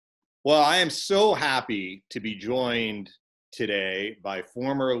Well, I am so happy to be joined today by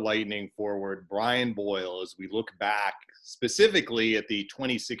former Lightning forward Brian Boyle as we look back specifically at the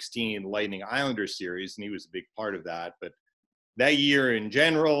 2016 Lightning Islanders series, and he was a big part of that. But that year in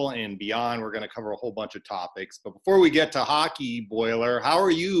general and beyond, we're going to cover a whole bunch of topics. But before we get to hockey, Boiler, how are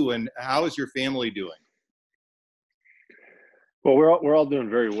you and how is your family doing? Well, we're all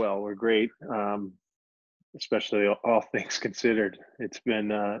doing very well. We're great, especially all things considered. It's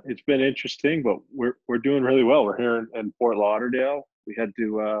been interesting, but we're doing really well. We're here in Fort Lauderdale. We had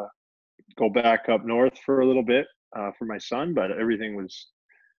to go back up north for a little bit for my son, but everything was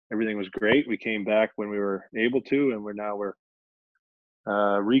great. We came back when we were able to, and we're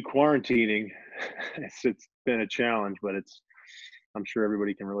re-quarantining. It's been a challenge, but I'm sure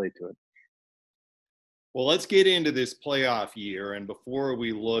everybody can relate to it. Well, let's get into this playoff year. And before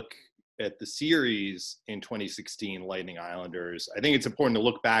we look at the series in 2016 Lightning Islanders, I think it's important to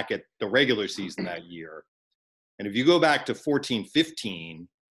look back at the regular season that year. And if you go back to 14-15,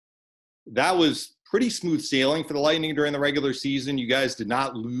 that was pretty smooth sailing for the Lightning during the regular season. You guys did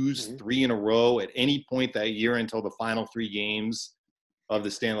not lose three in a row at any point that year until the final three games of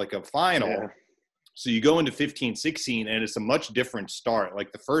the Stanley Cup final. Yeah. So you go into 15-16 and it's a much different start.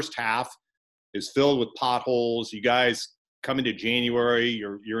 Like the first half is filled with potholes. You guys come into January,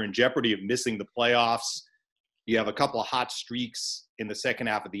 you're in jeopardy of missing the playoffs. You have a couple of hot streaks in the second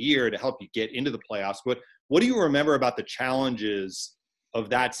half of the year to help you get into the playoffs. But what do you remember about the challenges of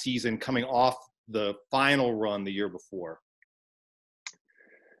that season coming off the final run the year before?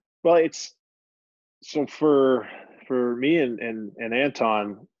 Well, it's so for me and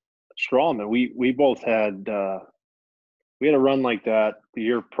Anton Strawman, we both had we had a run like that the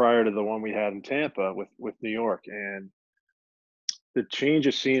year prior to the one we had in Tampa with New York, and the change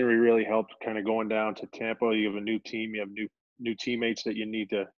of scenery really helped. Kind of going down to Tampa, you have a new team, you have new teammates that you need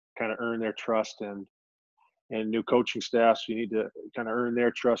to kind of earn their trust, and new coaching staffs you need to kind of earn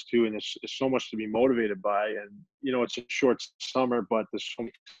their trust too. And there's so much to be motivated by, and it's a short summer, but there's so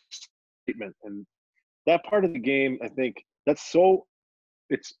much excitement, and that part of the game, I think that's so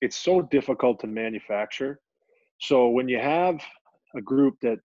it's so difficult to manufacture. So when you have a group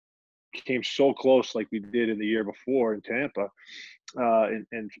that came so close like we did in the year before in Tampa,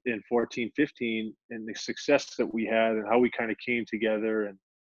 in 14-15, and the success that we had and how we kind of came together, and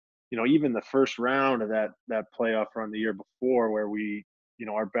even the first round of that playoff run the year before, where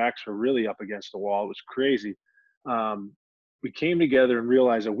our backs were really up against the wall. It was crazy. We came together and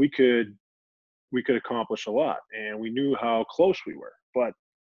realized that we could accomplish a lot, and we knew how close we were. But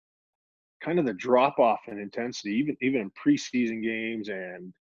kind of the drop off in intensity, even in preseason games,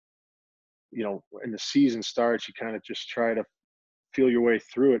 and when the season starts, you kind of just try to feel your way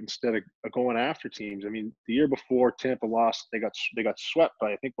through it instead of going after teams. I mean, the year before Tampa lost, they got swept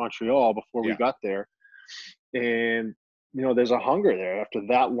by, I think, Montreal before we got there. And there's a hunger there after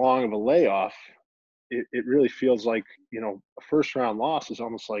that long of a layoff. It really feels like a first round loss is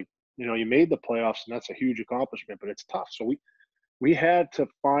almost like you made the playoffs, and that's a huge accomplishment, but it's tough. So we had to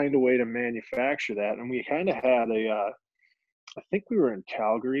find a way to manufacture that, and we kind of had I think we were in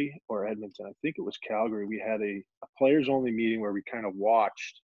Calgary or Edmonton. I think it was Calgary. We had a players only meeting where we kind of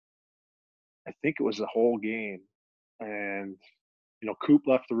watched. I think it was the whole game, and Coop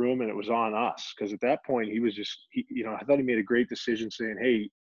left the room, and it was on us, because at that point he was I thought he made a great decision saying, "Hey,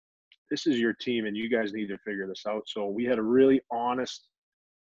 this is your team, and you guys need to figure this out." So we had a really honest,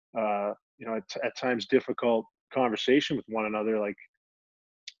 at times difficult conversation with one another. Like,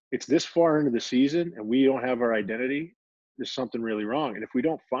 it's this far into the season, and we don't have our identity. There's something really wrong, and if we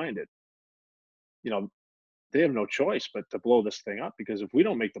don't find it, they have no choice but to blow this thing up, because if we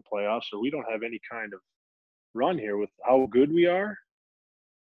don't make the playoffs, or we don't have any kind of run here with how good we are,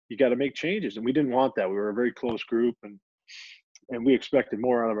 you got to make changes. And we didn't want that. We were a very close group, and we expected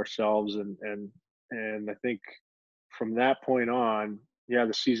more out of ourselves, and I think from that point on,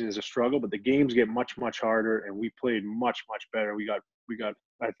 the season is a struggle, but the games get much, much harder, and we played much, much better. We got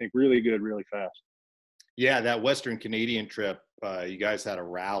I think really good really fast. Yeah, that Western Canadian trip, you guys had a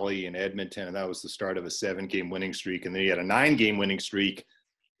rally in Edmonton, and that was the start of a 7-game winning streak. And then you had a 9-game winning streak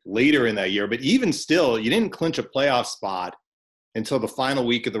later in that year. But even still, you didn't clinch a playoff spot until the final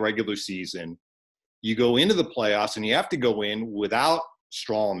week of the regular season. You go into the playoffs, and you have to go in without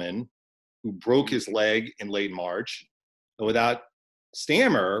Strawman, who broke his leg in late March, and without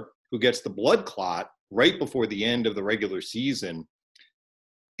Stammer, who gets the blood clot right before the end of the regular season.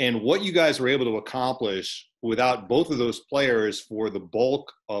 And what you guys were able to accomplish without both of those players for the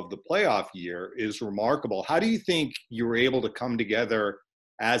bulk of the playoff year is remarkable. How do you think you were able to come together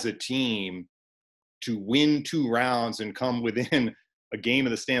as a team to win 2 rounds and come within a game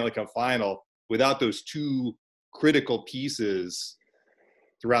of the Stanley Cup final without those two critical pieces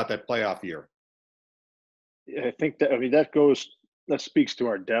throughout that playoff year. I think that speaks to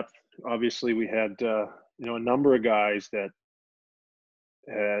our depth. Obviously, we had a number of guys that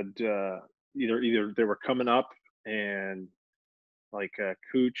had either they were coming up, and like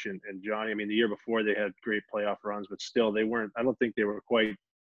Cooch and Johnny. I mean, the year before they had great playoff runs, but still they weren't. I don't think they were quite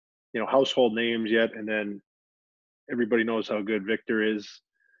household names yet. And then everybody knows how good Victor is.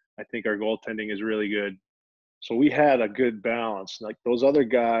 I think our goaltending is really good. So we had a good balance. Like those other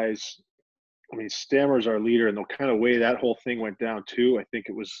guys, I mean, Stammer's our leader, and the kind of way that whole thing went down too, I think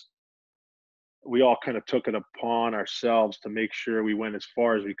we all kind of took it upon ourselves to make sure we went as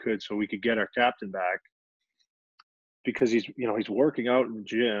far as we could so we could get our captain back, because he's working out in the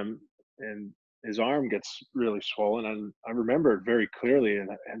gym and his arm gets really swollen. And I remember it very clearly, and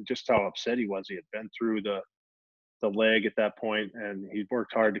just how upset he was. He had been through the leg at that point, and he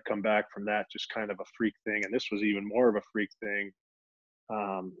worked hard to come back from that, just kind of a freak thing. And this was even more of a freak thing.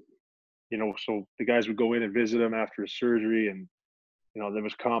 So the guys would go in and visit him after his surgery, and there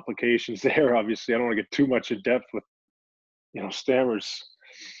was complications there. Obviously, I don't want to get too much in depth with Stammer's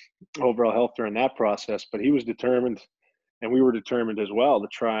overall health during that process, but he was determined, and we were determined as well to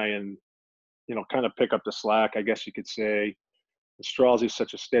try and kind of pick up the slack, I guess you could say. Stralzy's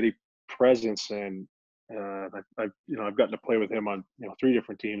such a steady presence, and I've gotten to play with him on 3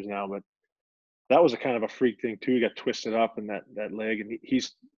 different teams now, but that was a kind of a freak thing too. He got twisted up in that leg, and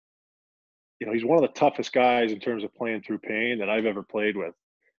he's one of the toughest guys in terms of playing through pain that I've ever played with.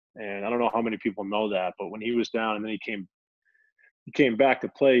 And I don't know how many people know that, but when he was down and then he came back to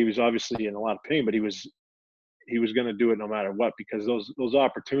play, he was obviously in a lot of pain, but he was going to do it no matter what, because those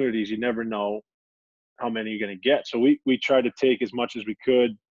opportunities, you never know how many you're going to get. So we tried to take as much as we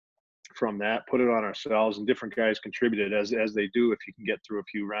could from that, put it on ourselves, and different guys contributed as they do. If you can get through a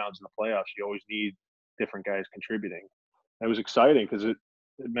few rounds in the playoffs, you always need different guys contributing. It was exciting because it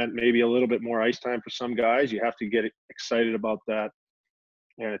meant maybe a little bit more ice time for some guys. You have to get excited about that,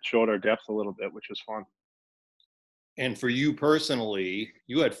 and it showed our depth a little bit, which was fun. And for you personally,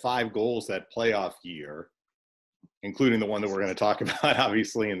 you had 5 goals that playoff year, including the one that we're going to talk about,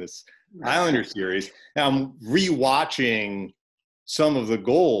 obviously, in this Islander series. Now, I'm rewatching some of the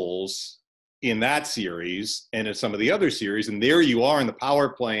goals in that series and in some of the other series, and there you are in the power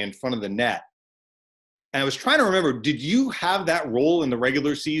play in front of the net. And I was trying to remember, did you have that role in the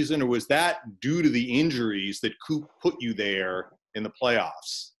regular season, or was that due to the injuries that Coop put you there in the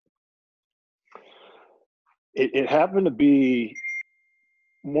playoffs? It happened to be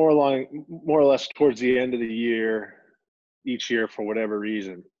more or less towards the end of the year, each year, for whatever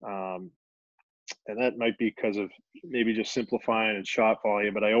reason. And that might be because of maybe just simplifying and shot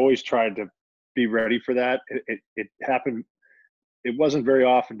volume, but I always tried to be ready for that. It happened. It wasn't very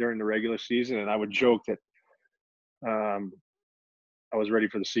often during the regular season, and I would joke that I was ready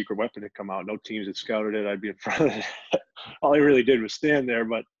for the secret weapon to come out. No teams had scouted it. I'd be in front of it. All I really did was stand there,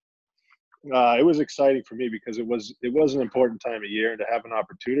 but it was exciting for me because it was an important time of year, and to have an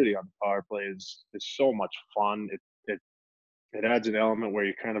opportunity on the power play is so much fun. It adds an element where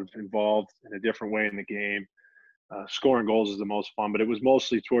you're kind of involved in a different way in the game. Scoring goals is the most fun, but it was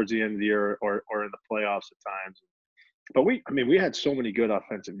mostly towards the end of the year or in the playoffs at times. But we had so many good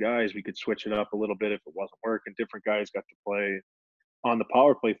offensive guys. We could switch it up a little bit if it wasn't working. Different guys got to play on the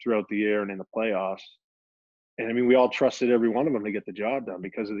power play throughout the year and in the playoffs. And we all trusted every one of them to get the job done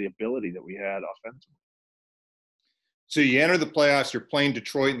because of the ability that we had offensively. So you enter the playoffs, you're playing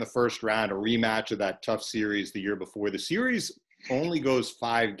Detroit in the first round, a rematch of that tough series the year before. The series only goes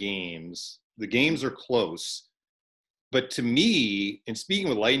 5 games. The games are close. But to me, in speaking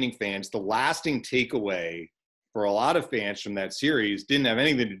with Lightning fans, the lasting takeaway for a lot of fans from that series didn't have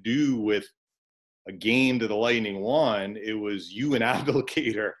anything to do with a game that the Lightning won. It was you and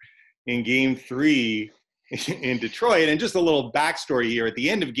Abdelkader in Game 3 in Detroit. And just a little backstory here. At the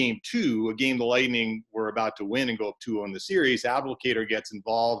end of Game 2, a game the Lightning were about to win and go up 2-0 in the series, Abdelkader gets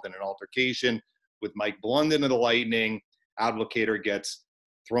involved in an altercation with Mike Blunden of the Lightning. Abdelkader gets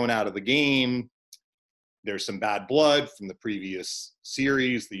thrown out of the game. There's some bad blood from the previous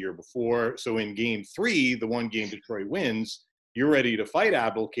series the year before. So in Game 3, the one game Detroit wins, you're ready to fight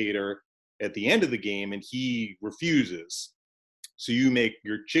Abdelkader at the end of the game, and he refuses. So you make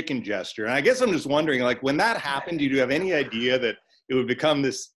your chicken gesture. And I guess I'm just wondering, like, when that happened, did you have any idea that it would become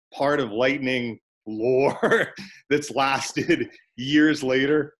this part of Lightning lore that's lasted years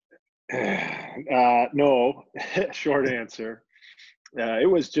later? No, short answer. It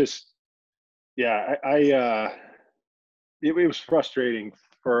was just, it was frustrating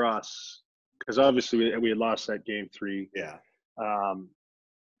for us because obviously we had lost that Game 3. Yeah.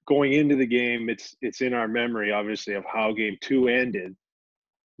 Going into the game, it's in our memory, obviously, of how game 2 ended.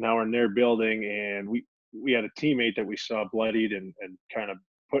 Now we're in their building, and we had a teammate that we saw bloodied and kind of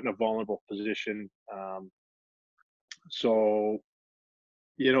put in a vulnerable position. So,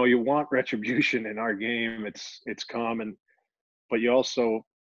 you want retribution in our game. It's common, but you also,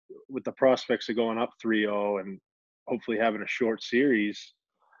 with the prospects of going up 3-0 and hopefully having a short series,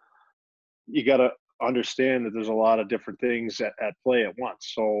 you got to understand that there's a lot of different things at play at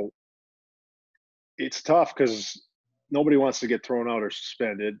once. So it's tough because nobody wants to get thrown out or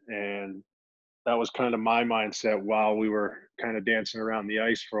suspended. And that was kind of my mindset while we were kind of dancing around the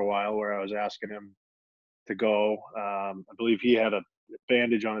ice for a while, where I was asking him to go. I believe he had a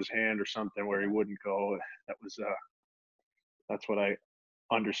bandage on his hand or something where he wouldn't go. That's what I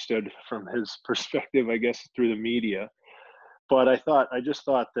understood from his perspective, I guess, through the media. But I just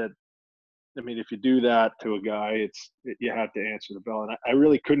thought that, I mean, if you do that to a guy, you have to answer the bell. And I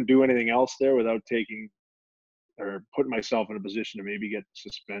really couldn't do anything else there without taking or putting myself in a position to maybe get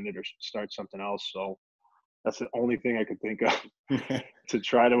suspended or start something else. So that's the only thing I could think of to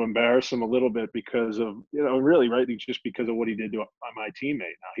try to embarrass him a little bit, because of, really, right, just because of what he did to my teammate.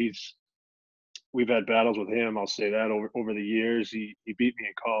 Now we've had battles with him, I'll say that, over the years. He beat me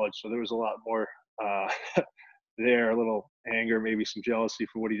in college, so there was a lot more there, a little anger, maybe some jealousy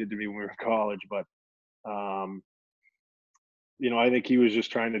for what he did to me when we were in college. But I think he was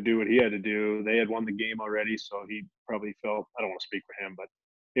just trying to do what he had to do. They had won the game already, so he probably felt, I don't want to speak for him, but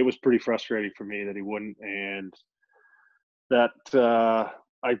it was pretty frustrating for me that he wouldn't. And that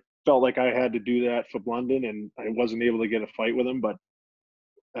I felt like I had to do that for London, and I wasn't able to get a fight with him. But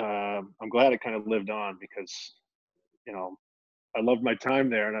I'm glad it kind of lived on, because I loved my time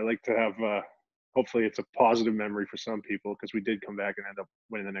there, and I like to have hopefully it's a positive memory for some people, because we did come back and end up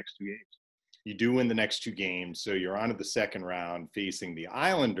winning the next 2 games. You do win the next 2 games, so you're on to the second round facing the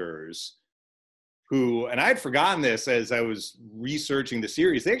Islanders, who, and I'd forgotten this as I was researching the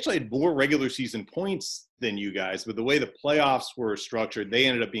series, they actually had more regular season points than you guys, but the way the playoffs were structured, they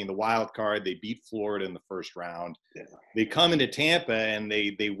ended up being the wild card. They beat Florida in the first round. Yeah. They come into Tampa and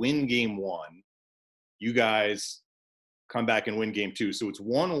they win game 1. You guys come back and win game 2. So it's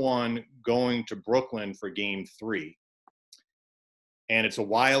 1-1 going to Brooklyn for game 3. And it's a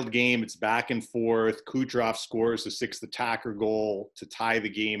wild game. It's back and forth. Kucherov scores the 6th attacker goal to tie the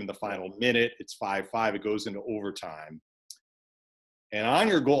game in the final minute. It's 5-5. It goes into overtime. And on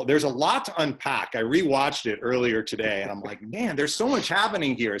your goal, there's a lot to unpack. I rewatched it earlier today, and I'm like, man, there's so much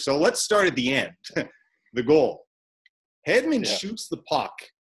happening here. So let's start at the end. The goal. Hedman shoots the puck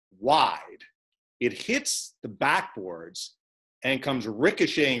wide. It hits the backboards and comes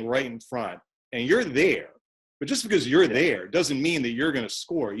ricocheting right in front. And you're there. But just because you're there doesn't mean that you're going to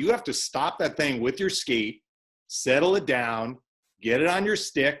score. You have to stop that thing with your skate, settle it down, get it on your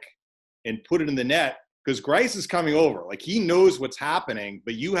stick, and put it in the net, because Greiss is coming over. Like, he knows what's happening,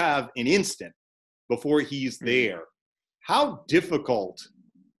 but you have an instant before he's there. How difficult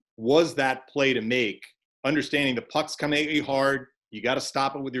was that play to make, understanding the puck's coming at you hard, you got to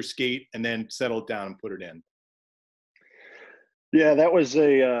stop it with your skate, and then settle it down and put it in? Yeah, that was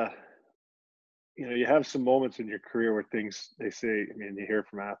you have some moments in your career where things, they say, I mean, you hear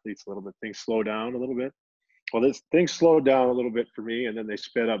from athletes a little bit, things slow down a little bit. Well, things slowed down a little bit for me, and then they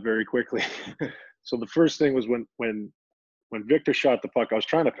sped up very quickly. So the first thing was when Victor shot the puck, I was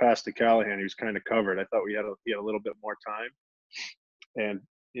trying to pass to Callahan. He was kind of covered. I thought he had a little bit more time. And,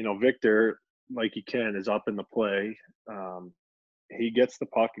 Victor, like he is up in the play. He gets the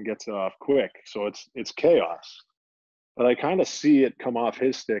puck and gets it off quick. So it's chaos. But I kind of see it come off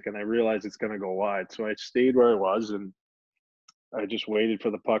his stick, and I realize it's going to go wide. So I stayed where I was, and I just waited for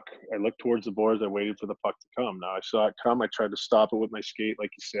the puck. I looked towards the boards. I waited for the puck to come. Now I saw it come. I tried to stop it with my skate,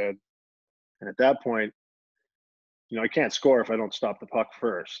 like you said. And at that point, I can't score if I don't stop the puck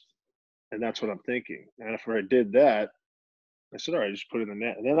first. And that's what I'm thinking. And if I did that, I said, all right, just put it in the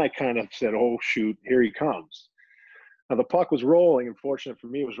net. And then I kind of said, oh, shoot, here he comes. Now the puck was rolling. And fortunate for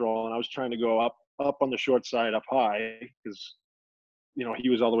me, it was rolling. I was trying to go up on the short side, up high, because he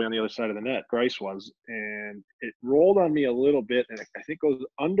was all the way on the other side of the net. Greiss was, and it rolled on me a little bit, and I think it goes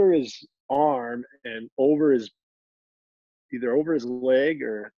under his arm and either over his leg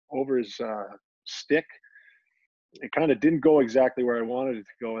or over his stick. It kind of didn't go exactly where I wanted it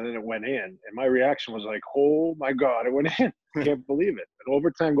to go, and then it went in. And my reaction was like, oh my God, it went in. I can't believe it. An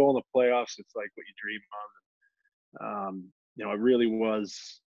overtime goal in the playoffs, it's like what you dream of. It really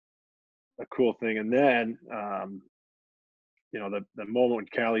was a cool thing. And then, the moment when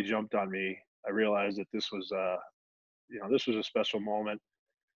Callie jumped on me, I realized that this was a special moment.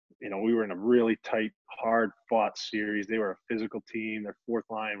 we were in a really tight, hard-fought series. They were a physical team. Their fourth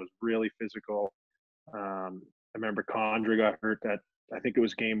line was really physical. I remember Condra got hurt I think it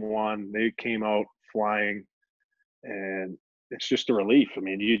was game one. They came out flying, and it's just a relief. I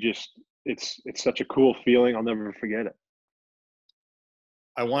mean, it's such a cool feeling. I'll never forget it.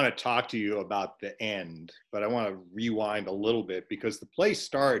 I want to talk to you about the end, but I want to rewind a little bit because the play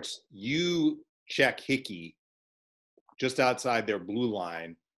starts, you check Hickey just outside their blue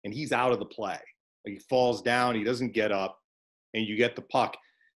line, and he's out of the play. He falls down, he doesn't get up, and you get the puck.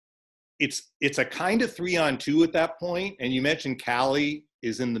 It's a kind of 3-on-2 at that point, and you mentioned Callie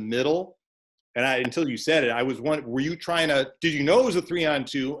is in the middle, and until you said it, I was wondering, did you know it was a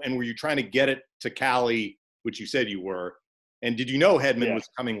 3-on-2, and were you trying to get it to Callie, which you said you were, and did you know Hedman was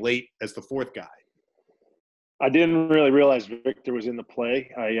coming late as the fourth guy? I didn't really realize Victor was in the play.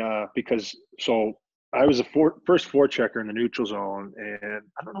 Because I was a first forechecker in the neutral zone, and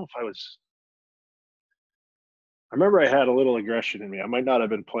I don't know if I remember I had a little aggression in me. I might not have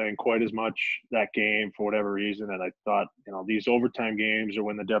been playing quite as much that game for whatever reason, and I thought, these overtime games are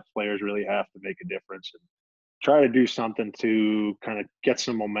when the depth players really have to make a difference and try to do something to kind of get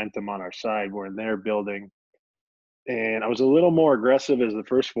some momentum on our side. We're in their building. And I was a little more aggressive as the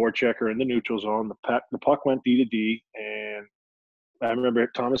first forechecker in the neutral zone. The puck went D to D, and I remember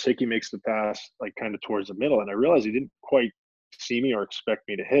Thomas Hickey makes the pass like kind of towards the middle, and I realized he didn't quite see me or expect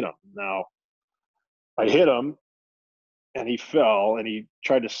me to hit him. Now, I hit him, and he fell, and he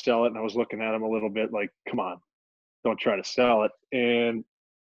tried to sell it, and I was looking at him a little bit like, come on, don't try to sell it. And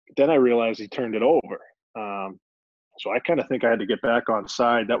then I realized he turned it over. So I kind of think I had to get back on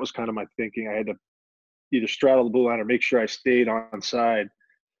side. That was kind of my thinking. I had to either straddle the blue line or make sure I stayed on side,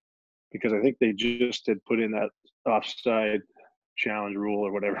 because I think they just had put in that offside challenge rule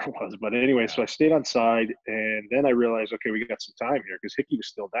or whatever it was. But anyway, so I stayed on side, and then I realized, okay, we got some time here, because Hickey was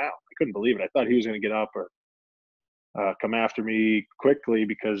still down. I couldn't believe it. I thought he was going to get up or come after me quickly,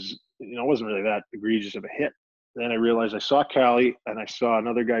 because it wasn't really that egregious of a hit. Then I realized I saw Callie, and I saw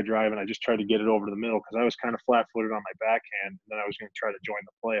another guy drive, and I just tried to get it over to the middle because I was kind of flat-footed on my backhand. And then I was going to try to join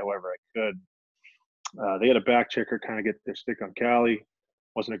the play however I could. They had a back checker kind of get their stick on Callie.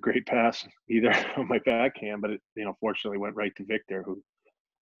 Wasn't a great pass either on my backhand, but it, fortunately went right to Victor, who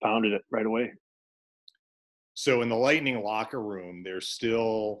pounded it right away. So in the Lightning locker room, there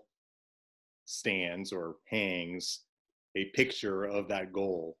still stands or hangs a picture of that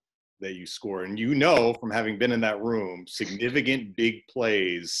goal that you scored. And from having been in that room, significant big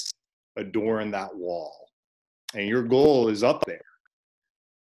plays adorn that wall. And your goal is up there.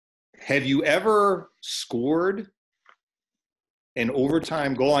 Have you ever scored an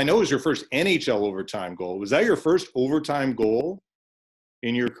overtime goal? I know it was your first NHL overtime goal. Was that your first overtime goal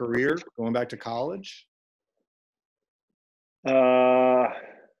in your career, going back to college? I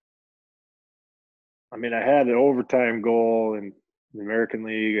mean, I had an overtime goal in the American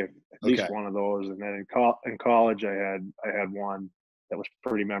League, at least one of those, and then in college, I had one that was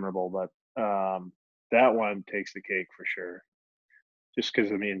pretty memorable. But that one takes the cake for sure. Just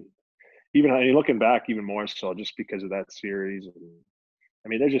because, even looking back, even more so, just because of that series. And,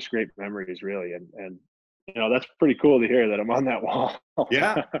 they're just great memories, really. And that's pretty cool to hear that I'm on that wall.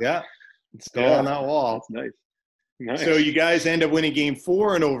 Yeah. It's still on that wall. That's nice. So you guys end up winning game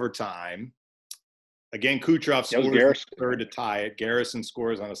 4 in overtime. Again, Kucherov scores third to tie it. Garrison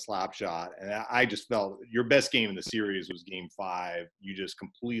scores on a slap shot. And I just felt your best game in the series was game 5. You just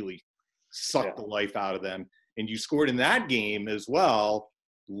completely sucked the life out of them. And you scored in that game as well,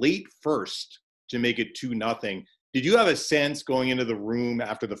 late first, to make it 2-0. Did you have a sense going into the room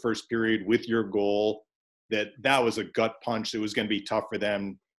after the first period with your goal that was a gut punch? It was going to be tough for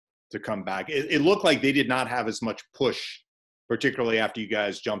them to come back. It looked like they did not have as much push, particularly after you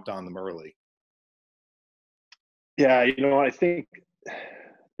guys jumped on them early. Yeah, I think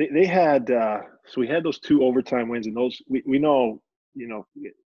they had so we had those 2 overtime wins, and those we know,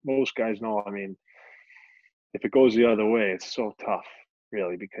 most guys know, if it goes the other way, it's so tough,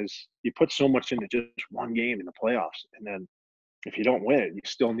 really, because you put so much into just one game in the playoffs, and then if you don't win it, you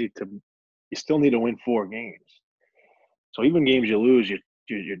still need to win 4 games. So even games you lose,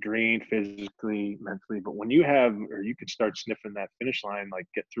 you're drained physically, mentally. But when you could start sniffing that finish line, like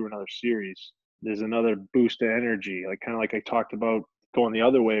get through another series, there's another boost of energy, kind of like I talked about going the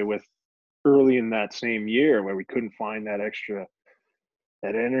other way with early in that same year, where we couldn't find that extra,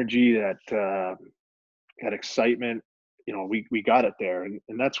 that energy, that excitement. We got it there, and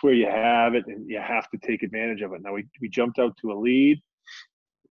that's where you have it, and you have to take advantage of it. Now we jumped out to a lead,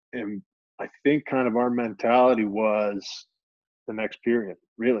 and I think kind of our mentality was the next period.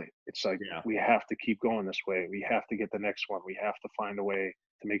 Really, it's like we have to keep going this way. We have to get the next one. We have to find a way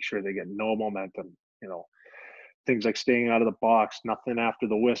to make sure they get no momentum. Things like staying out of the box, nothing after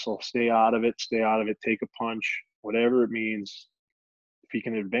the whistle, stay out of it, take a punch, whatever it means. If you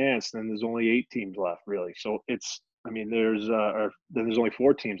can advance, then there's only 8 teams left, really. So then there's only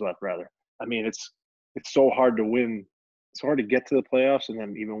 4 teams left, rather. It's so hard to win. It's hard to get to the playoffs and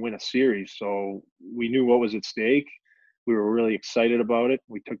then even win a series. So we knew what was at stake. We were really excited about it.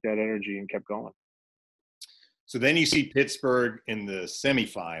 We took that energy and kept going. So then you see Pittsburgh in the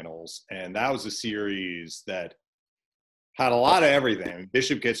semifinals, and that was a series that had a lot of everything.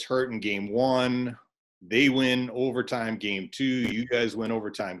 Bishop gets hurt in game 1. They win overtime game 2. You guys win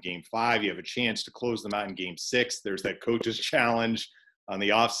overtime game 5. You have a chance to close them out in game 6. There's that coach's challenge on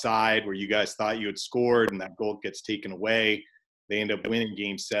the offside where you guys thought you had scored and that goal gets taken away. They end up winning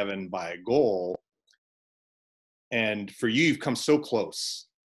game 7 by a goal. And for you, you've come so close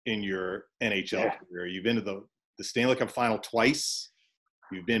in your NHL career. You've been to the Stanley Cup final twice.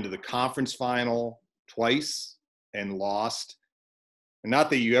 You've been to the conference final twice and lost. And not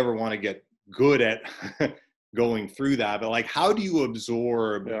that you ever want to get good at going through that, but like, how do you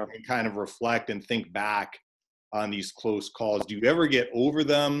absorb and kind of reflect and think back on these close calls? Do you ever get over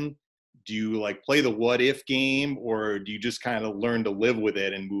them? Do you like play the what if game, or do you just kind of learn to live with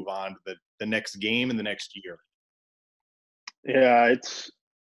it and move on to the next game and the next year? Yeah,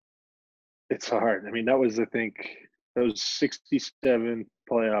 it's hard. That was 67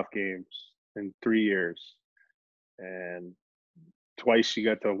 playoff games in 3 years. And twice you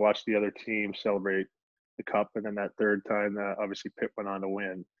got to watch the other team celebrate the cup. And then that third time, obviously Pitt went on to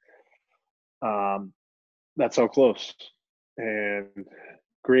win. That's how close. And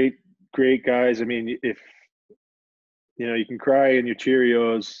great guys. If you can cry in your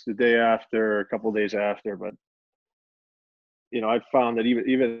Cheerios the day after, a couple of days after, but I've found that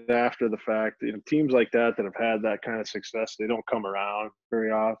even after the fact, teams like that have had that kind of success, they don't come around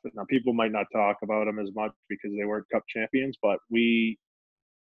very often. Now, people might not talk about them as much because they weren't Cup champions, but we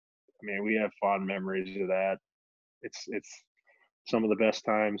have fond memories of that. It's some of the best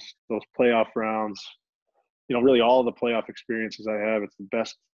times, those playoff rounds. Really all the playoff experiences I have, it's the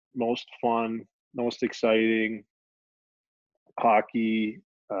best, most fun, most exciting hockey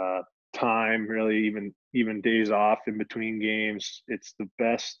time, really, even days off in between games. It's the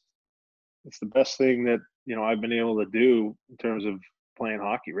best thing that I've been able to do in terms of playing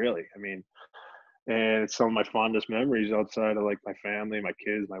hockey, really. And it's some of my fondest memories outside of like my family, my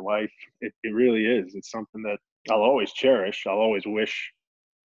kids, my wife. It really is. It's something that I'll always cherish. I'll always wish.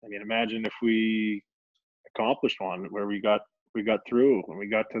 Imagine if we accomplished one where we got through when we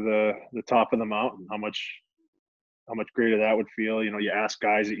got to the top of the mountain, how much greater that would feel. You ask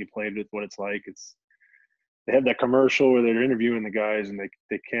guys that you played with what it's like. They have that commercial where they're interviewing the guys and they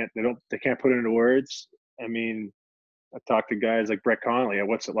can't put it into words. I talked to guys like Brett Connolly,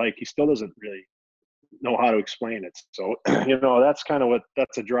 what's it like? He still doesn't really know how to explain it. So, that's kind of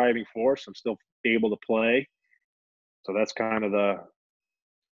that's a driving force. I'm still able to play. So that's kind of the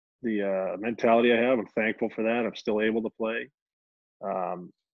mentality I have. I'm thankful for that. I'm still able to play.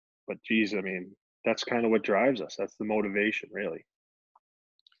 But geez, that's kind of what drives us. That's the motivation, really.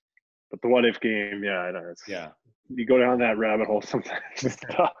 But the what if game, I know. You go down that rabbit hole sometimes. It's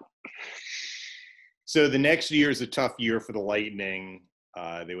tough. So the next year is a tough year for the Lightning.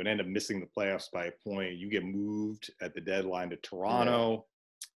 They would end up missing the playoffs by a point. You get moved at the deadline to Toronto.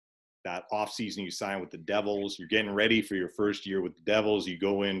 That offseason, you sign with the Devils. You're getting ready for your first year with the Devils. You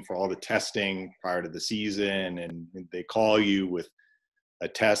go in for all the testing prior to the season, and they call you with a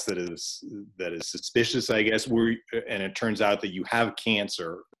test that is suspicious, I guess, and it turns out that you have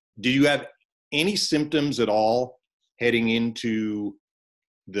cancer. Do you have any symptoms at all heading into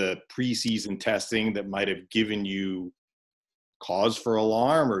the preseason testing that might have given you cause for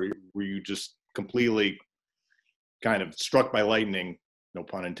alarm, or were you just completely kind of struck by lightning, no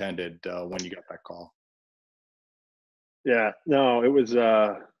pun intended, when you got that call? Yeah, no, it was,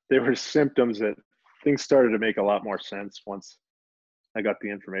 there were symptoms that things started to make a lot more sense once I got the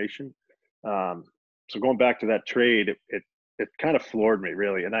information. So going back to that trade, it kind of floored me,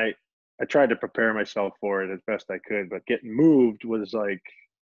 really. And I tried to prepare myself for it as best I could, but getting moved was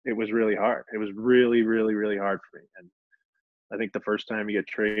it was really hard. It was really, really, really hard for me. And I think the first time you get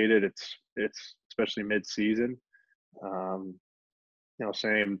traded, it's especially mid-season,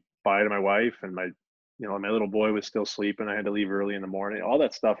 saying bye to my wife, and my little boy was still sleeping. I had to leave early in the morning. All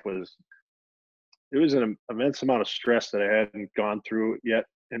that stuff it was an immense amount of stress that I hadn't gone through yet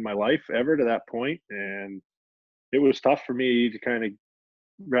in my life ever to that point. And it was tough for me to kind of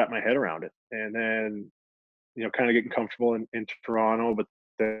wrap my head around it. And then, kind of getting comfortable in Toronto, but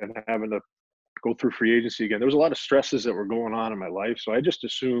then having to go through free agency again. There was a lot of stresses that were going on in my life. So I just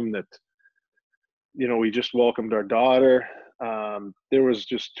assumed that, we just welcomed our daughter. There was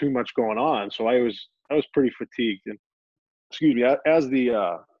just too much going on. So I was pretty fatigued. And excuse me, as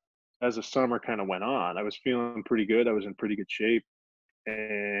the summer kind of went on, I was feeling pretty good. I was in pretty good shape.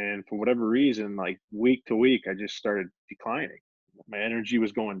 And for whatever reason, like week to week, I just started declining. My energy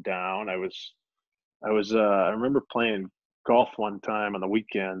was going down. I remember playing golf one time on the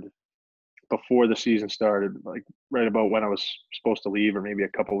weekend before the season started, like right about when I was supposed to leave, or maybe a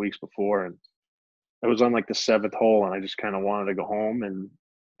couple of weeks before. And I was on like the 7th hole, and I just kind of wanted to go home and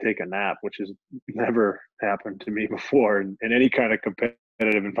take a nap, which has never happened to me before in any kind of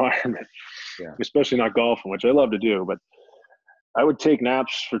competitive environment, especially not golfing, which I love to do. But I would take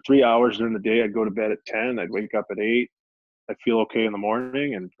naps for 3 hours during the day. I'd go to bed at 10. I'd wake up at 8. I'd feel okay in the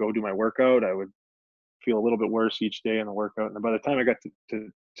morning and go do my workout. I would feel a little bit worse each day in the workout. And by the time I got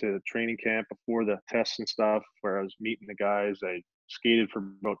to training camp before the tests and stuff, where I was meeting the guys, I skated for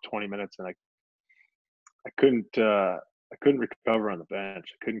about 20 minutes, and I couldn't recover on the bench.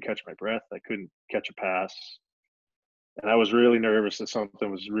 I couldn't catch my breath. I couldn't catch a pass. And I was really nervous that something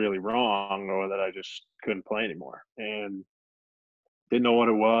was really wrong, or that I just couldn't play anymore. And didn't know what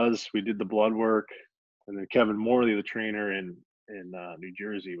it was. We did the blood work, and then Kevin Morley, the trainer in New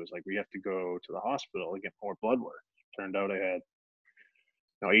Jersey, was like, "We have to go to the hospital and get more blood work." Turned out I had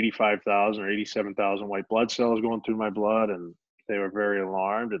 85,000 or 87,000 white blood cells going through my blood, and they were very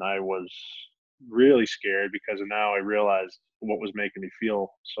alarmed, and I was really scared, because now I realized what was making me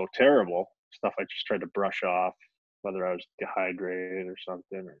feel so terrible. Stuff I just tried to brush off, whether I was dehydrated or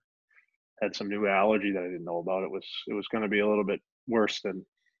something, or had some new allergy that I didn't know about. It was going to be a little bit worse than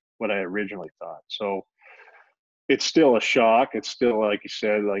what I originally thought. So it's still a shock. It's still, like you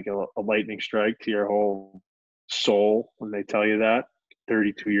said, like a lightning strike to your whole soul when they tell you that.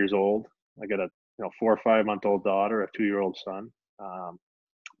 32 years old. I got a 4 or 5 month old daughter, a 2-year-old son.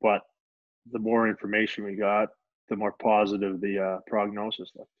 But the more information we got, the more positive the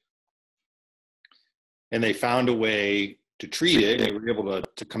prognosis looked. And they found a way to treat it, and they were able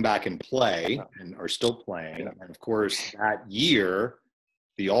to come back and play, and are still playing. And of course, that year,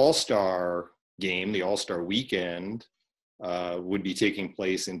 the All-Star game, the All-Star weekend, would be taking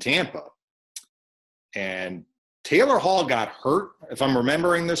place in Tampa. And Taylor Hall got hurt, if I'm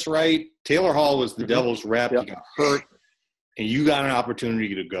remembering this right. Taylor Hall was the Devils rep. He got hurt, and you got an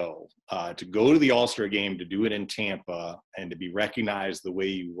opportunity to go to the All-Star game, to do it in Tampa, and to be recognized the way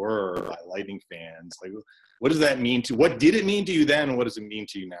you were by Lightning fans. Like, what does that mean what did it mean to you then, and what does it mean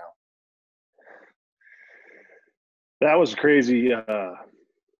to you now? That was crazy. That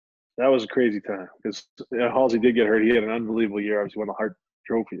was a crazy time, because Halsey did get hurt. He had an unbelievable year. Obviously won the Hart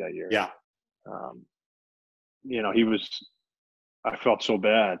Trophy that year. Yeah. I felt so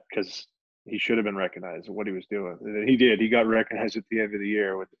bad, because he should have been recognized for what he was doing. And he did. He got recognized at the end of the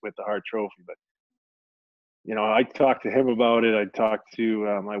year with the Hart Trophy. But, I talked to him about it. I talked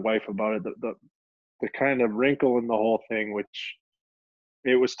to my wife about it. The kind of wrinkle in the whole thing, which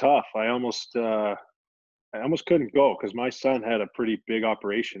it was tough. I almost couldn't go, because my son had a pretty big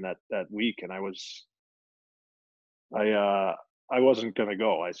operation that week, and I wasn't going to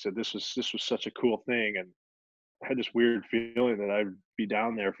go. I said, this was such a cool thing. And I had this weird feeling that I'd be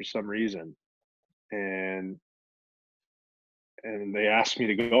down there for some reason. And they asked me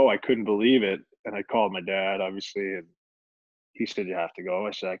to go. I couldn't believe it. And I called my dad, obviously, and he said, "You have to go."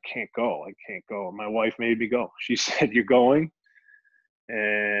 I said, "I can't go. I can't go." And my wife made me go. She said, "You're going."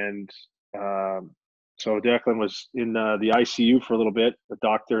 And so Declan was in the ICU for a little bit. The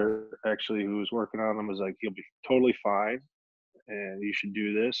doctor, actually, who was working on him, was like, "He'll be totally fine, and you should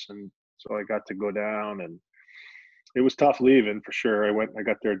do this." And so I got to go down, and it was tough leaving, for sure. I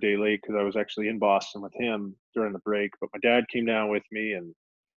got there a day late, because I was actually in Boston with him during the break. But my dad came down with me, and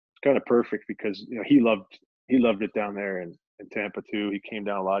it's kind of perfect, because he loved it down there in Tampa too. He came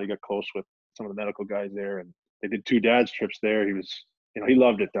down a lot. He got close with some of the medical guys there, and they did 2 dad's trips there. He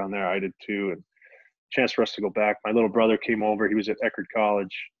loved it down there. I did too. And chance for us to go back. My little brother came over. He was at Eckerd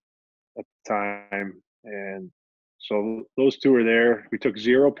College at the time, and so those 2 were there. We took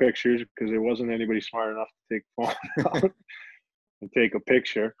 0 pictures, because there wasn't anybody smart enough to take a phone out and take a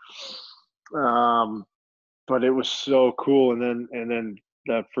picture. But it was so cool. And then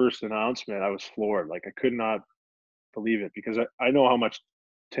that first announcement, I was floored. Like, I could not believe it, because I know how much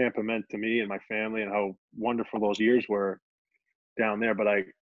Tampa meant to me and my family, and how wonderful those years were down there. But I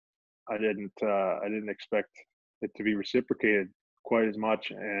didn't expect it to be reciprocated quite as much.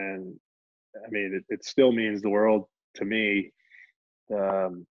 And I mean, it still means the world to me.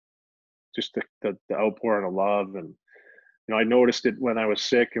 Just the outpouring of love, and I noticed it when I was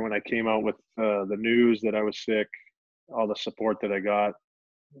sick, and when I came out with the news that I was sick, all the support that I got,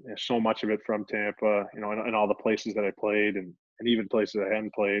 so much of it from Tampa, and all the places that I played, and even places I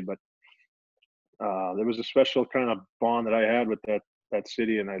hadn't played. But there was a special kind of bond that I had with that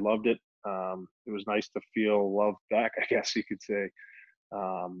city, and I loved it. It was nice to feel love back, I guess you could say.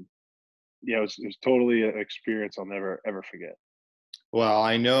 Yeah, it was totally an experience I'll never ever forget. Well,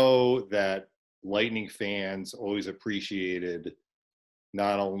 I know that Lightning fans always appreciated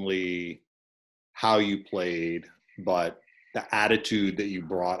not only how you played, but the attitude that you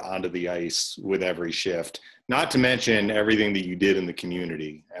brought onto the ice with every shift, not to mention everything that you did in the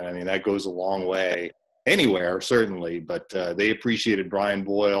community. And I mean, that goes a long way anywhere, certainly, but they appreciated Brian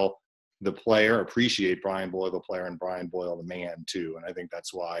Boyle, the player, appreciate Brian Boyle, the player, and Brian Boyle, the man, too. And I think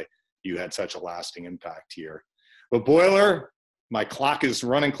that's why you had such a lasting impact here. But Boiler, my clock is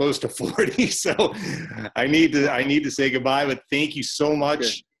running close to 40, so I need to say goodbye. But thank you so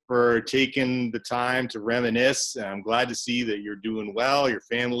much for taking the time to reminisce. And I'm glad to see that you're doing well, your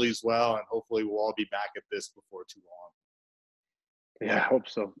family's well, and hopefully we'll all be back at this before too long. Yeah, I hope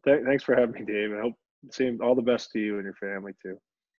so. Thanks for having me, Dave. I hope all the best to you and your family too.